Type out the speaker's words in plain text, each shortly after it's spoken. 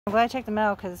I'm glad I checked the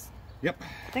mail because Yep.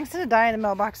 things tend to die in the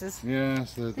mailboxes.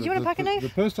 Yes. Did you want a pocket knife? The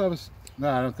post office. No,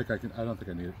 I don't think I can. I don't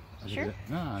think I need it. Sure?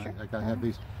 No, Sure. I gotta have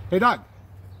these. Hey, Doug.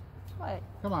 What?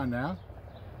 Come on now.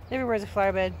 Everywhere's a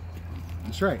flower bed.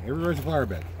 That's right. Everywhere's a flower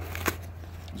bed.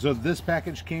 So this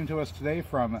package came to us today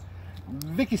from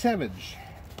Vicky Savage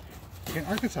in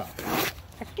Arkansas.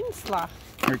 Arkansas.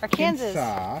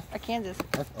 Arkansas.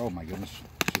 Oh my goodness.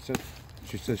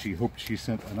 She says she hoped she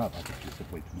sent enough. I think she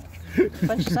said way too much.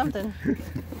 Bunch of something. Do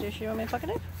you want me to pocket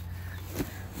knife?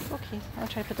 Okay, I'll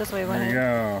try to put this away one-handed.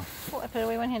 There you go. Oh, I put it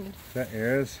away one-handed. That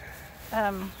is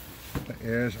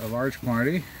a large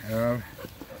quantity of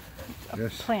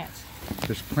this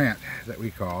plant that we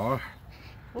call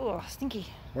ooh, stinky.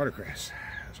 watercress.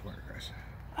 That's watercress.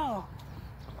 Oh.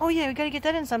 Oh yeah, we gotta get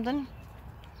that in something.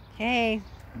 Hey,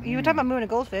 you were talking about moving a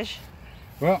goldfish.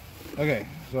 Well, okay,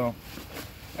 so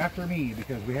after me,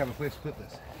 because we have a place to put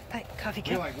this. Hey, coffee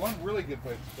We cup. like one really good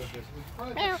place to put this. We could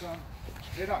probably put some.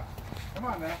 Hey, Doc, come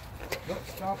on now. Don't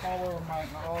stomp all over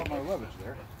all of my rubbish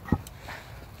there.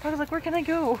 I was like, where can I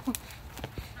go?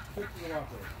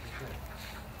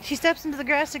 She steps into the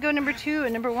grass to go number 2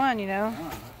 and number 1, you know.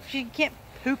 She can't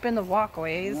poop in the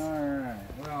walkways. All right.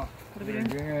 Well, What are we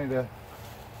doing? we're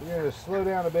going to slow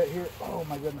down a bit here. Oh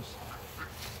my goodness.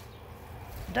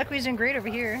 Duckweed's doing great over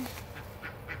here.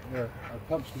 Yeah, our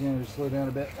pump's beginning to slow down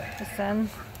a bit. The sun.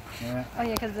 Yeah. Oh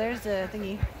yeah, because there's the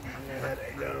thingy. There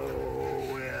they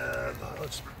go with.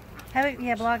 Let's Have it,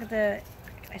 yeah, block the.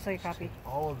 I saw your copy.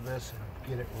 all of this and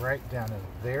get it right down in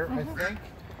there, I think.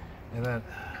 And then,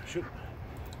 shoot.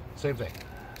 Same thing.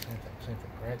 Same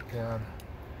thing.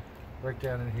 Right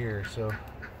down in here. So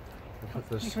we'll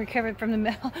put You this can recover it from the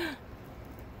mail.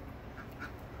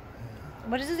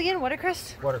 What is this again?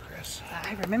 Watercress? watercress.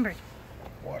 I remembered.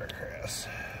 Watercress.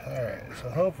 All right. So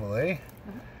hopefully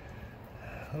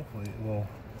it will.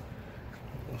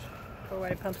 Poor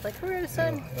water pump's like, we're in the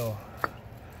sun. It'll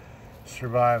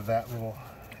survive that little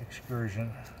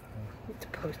excursion. The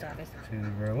post office.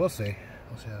 We'll see.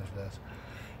 We'll see how it does.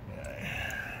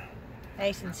 Yeah.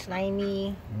 Nice and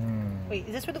slimy. Wait,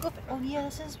 is this where the goldfish? Oh yeah,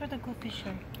 this is where the goldfish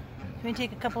are. Let me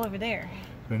take a couple over there.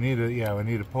 We need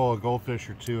to pull a goldfish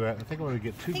or two. I think I'm going to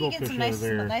get two goldfish over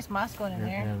there. Nice moss going in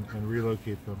there. And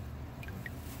relocate them.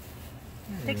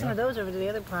 Take some of those over to the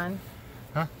other pond.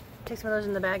 Huh? Take some of those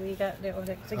in the bag that you got there over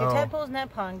there. So get tadpoles in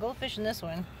that pond, goldfish in this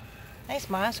one. Nice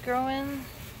moss growing.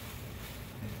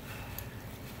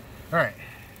 All right.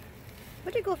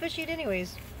 What do goldfish eat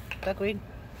anyways? Duckweed.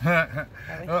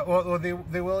 Well, they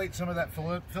will eat some of that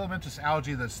filamentous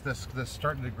algae that's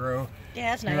starting to grow.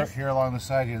 Yeah, that's nice. Here along the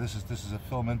side here, this is a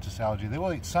filamentous algae. They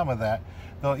will eat some of that.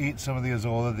 They'll eat some of the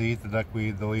azolla. They eat the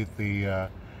duckweed. They'll eat the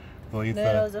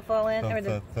Minnows that fall in, or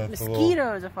the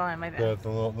mosquitoes that fall in. My bad. The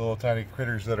little tiny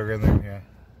critters that are in there. Yeah.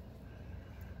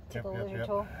 Tickle lizard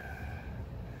toll.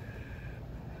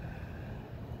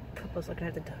 Couple's looking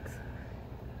at the ducks.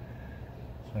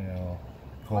 So, you know,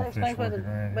 Well, goldfish explain working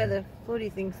around where here. the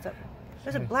floaty thing stuff.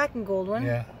 There's a black and gold one.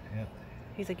 Yeah.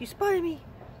 He's like, you spotted me.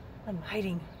 I'm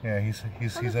hiding. Yeah, he's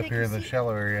up here in the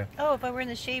shallow area. Oh, if I were in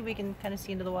the shade, we can kind of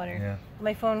see into the water. Yeah.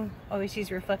 My phone always sees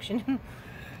a reflection.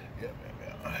 Yeah.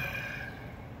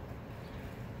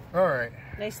 All right.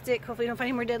 Nice stick. Hopefully, you don't find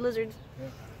any more dead lizards. Yeah.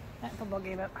 That football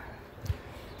gave up.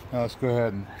 Now let's go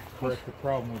ahead and correct the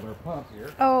problem with our pump here.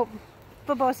 Oh,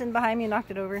 football sitting behind me and knocked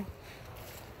it over.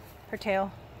 Her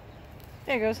tail.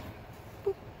 There it goes.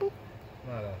 Boop, boop.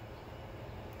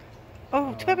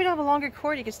 Oh, too bad we don't have a longer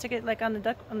cord. You could stick it like on the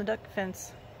duck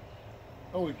fence.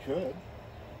 Oh, we could.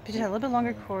 But just a little bit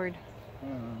longer cord.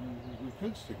 We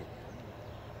could stick it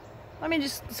I mean,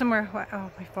 just somewhere.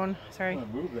 Oh, my phone. Sorry. there.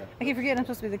 I'm gonna move that. I keep forgetting I'm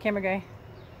supposed to be the camera guy.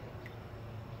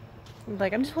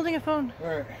 Like, I'm just holding a phone. All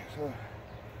right. So.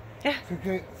 Yeah.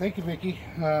 Okay. Thank you, Vicky.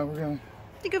 We're gonna.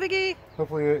 Thank you, Vicky.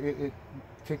 Hopefully, it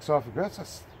takes off the grass.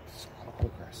 That's a lot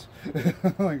of grass.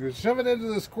 Like, let's shove it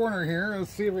into this corner here.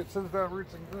 Let's see if it sends down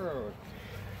roots and grows.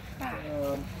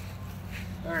 All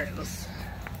right. Let's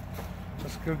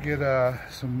go get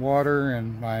some water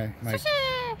and my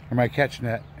catch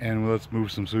net, and let's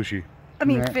move some sushi. I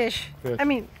mean, fish. I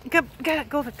mean, gotta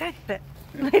go for that.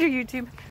 Later, YouTube.